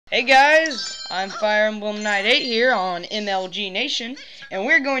Hey guys, I'm Fire Emblem Knight 8 here on MLG Nation, and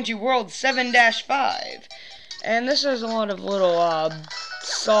we're going to World 7-5. And this has a lot of little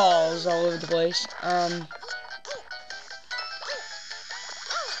saws all over the place.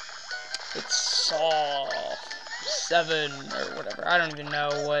 It's Saw 7 or whatever. I don't even know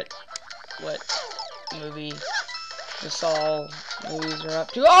what movie the Saw movies are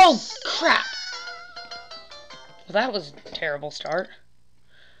up to. Oh crap! Well, that was a terrible start.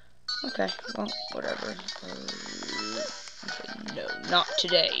 Okay, well, whatever. Okay, no, not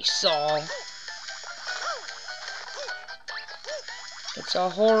today, Saul. It's a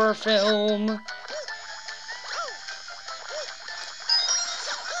horror film.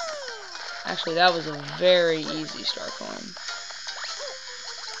 Actually, that was a very easy start coin.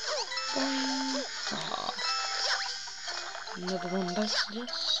 Aha. Another one bites the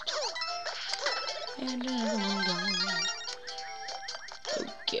dust. And another one gone.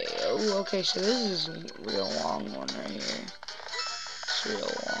 Okay, oh, okay, so this is a real long one right here. It's a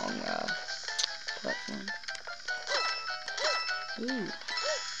real long, platform. Ooh.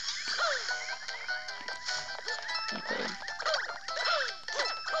 Okay.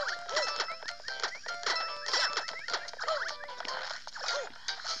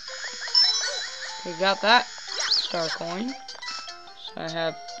 Okay, got that star coin. So I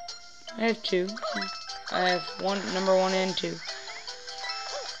have two. I have number 1 and 2.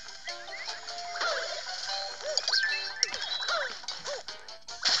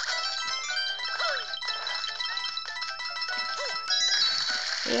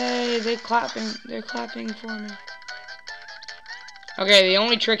 Yay, they're clapping for me. Okay, the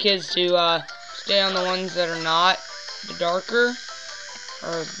only trick is to stay on the ones that are not the darker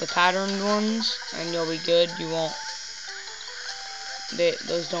or the patterned ones, and you'll be good. You won't,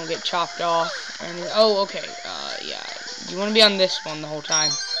 those don't get chopped off. And oh, okay, yeah, you want to be on this one the whole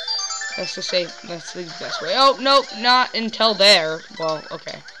time. That's the best way. Oh, nope, not until there. Well,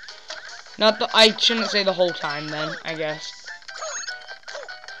 okay. I shouldn't say the whole time then, I guess.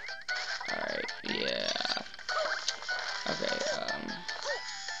 Alright, yeah. Okay,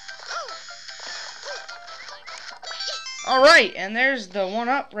 Alright, and there's the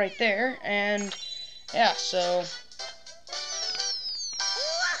 1-up right there, and yeah, so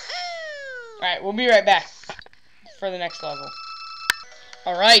alright, we'll be right back for the next level.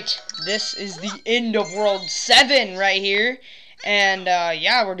 Alright, this is the end of World 7 right here. And,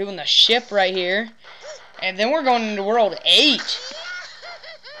 yeah, we're doing the ship right here. And then we're going into World 8.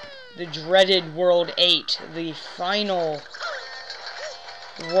 The dreaded World 8. The final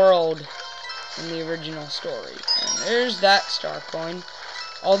world in the original story. And there's that star coin.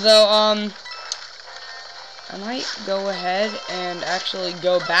 Although, I might go ahead and actually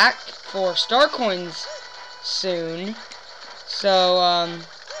go back for star coins soon. So,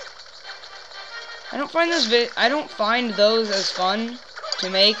 I don't find those as fun to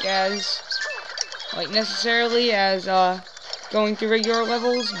make as, like, necessarily as, going through regular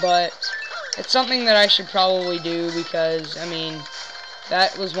levels, but it's something that I should probably do because, I mean,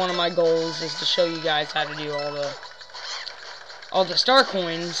 that was one of my goals, is to show you guys how to do all the star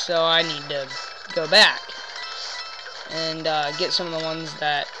coins, so I need to go back and, get some of the ones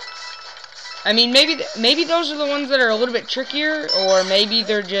that, I mean, maybe those are the ones that are a little bit trickier, or maybe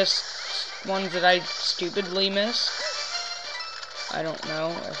they're just ones that I stupidly missed. I don't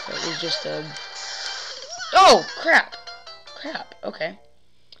know if it was just a... Oh, crap! Crap, okay.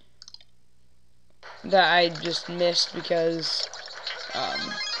 That I just missed because,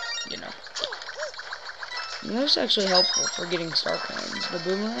 you know. And that's actually helpful for getting star coins. The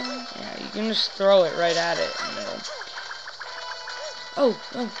boomerang? Yeah, you can just throw it right at it and it'll... Oh,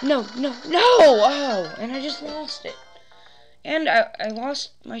 no! Oh, and I just lost it. And I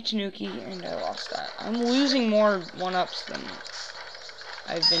lost my Tanuki, and I lost that. I'm losing more 1-ups than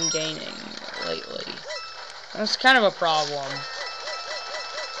I've been gaining lately. That's kind of a problem.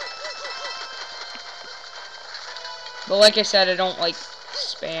 But like I said, I don't, like,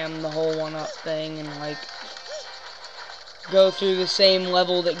 spam the whole 1-up thing and, like, go through the same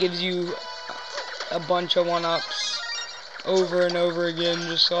level that gives you a bunch of 1-ups over and over again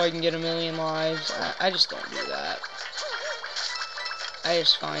just so I can get 1,000,000 lives. I just don't do that. I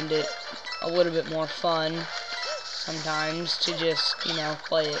just find it a little bit more fun sometimes to just, you know,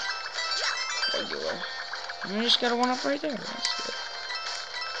 play it regular. And I just got a 1-up right there. That's good.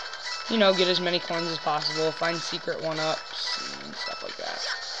 You know, get as many coins as possible, find secret 1-ups and stuff like that.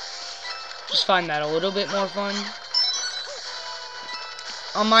 Just find that a little bit more fun.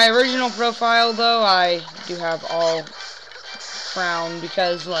 On my original profile, though, I do have all crown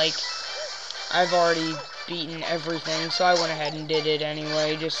because, like, I've already beaten everything, so I went ahead and did it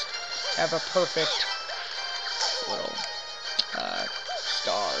anyway. Just have a perfect little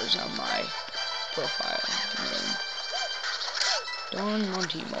stars on my profile name. Don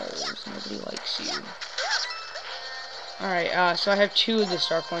Monty Moles. Nobody likes you. Alright, so I have 2 of the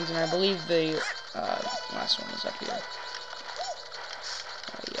star coins, and I believe the last one was up here.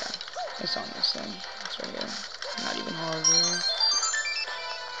 Oh yeah, it's on this thing. It's right here. Not even hard, really.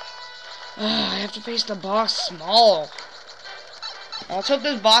 I have to face the boss small. Well, let's hope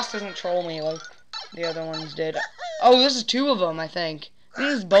this boss doesn't troll me like the other ones did. Oh, this is 2 of them, I think. I think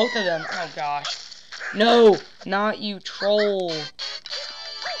this is both of them. Oh gosh. No, not you, troll.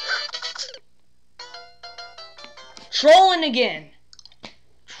 Trolling again.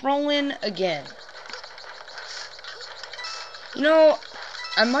 Trolling again. You know,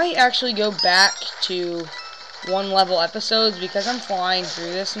 I might actually go back to 1 level episodes because I'm flying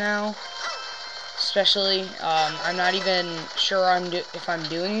through this now. Especially, I'm not even sure if I'm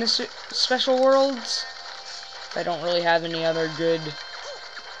doing the special worlds. I don't really have any other good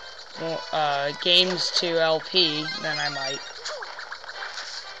games to LP, then I might.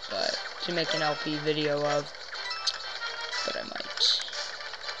 But to make an LP video of. But I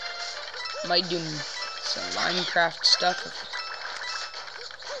might do some Minecraft stuff.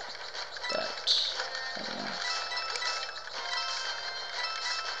 But I don't know.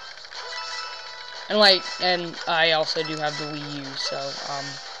 And I also do have the Wii U, so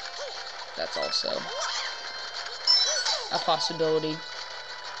that's also a possibility,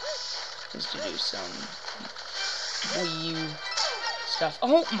 is to do some Wii U stuff.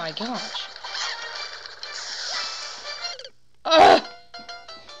 Oh my gosh. Ugh!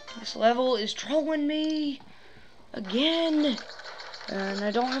 This level is trolling me again, and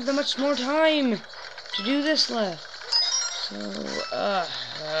I don't have that much more time to do this left. So, gosh.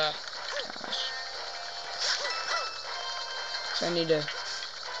 So I need to,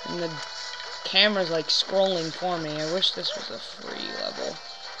 and the camera's like scrolling for me. I wish this was a free level,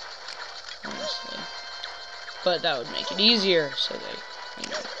 honestly. But that would make it easier, so they,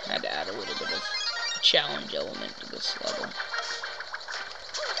 had to add a little bit of a challenge element to this level.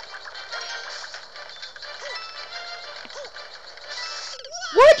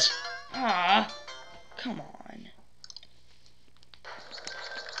 What? Ah, come on.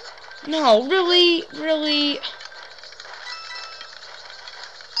 No, really? Really?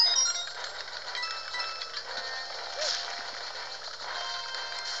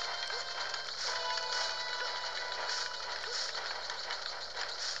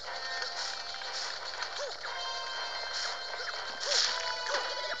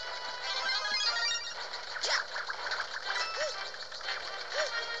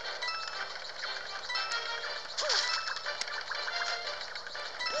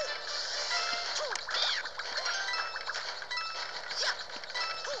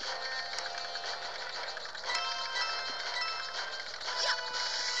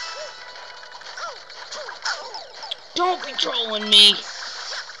 Don't be trolling me!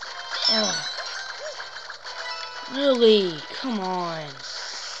 Ugh. Really? Come on.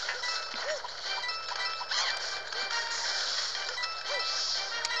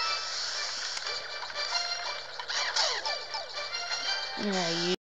 Yeah, you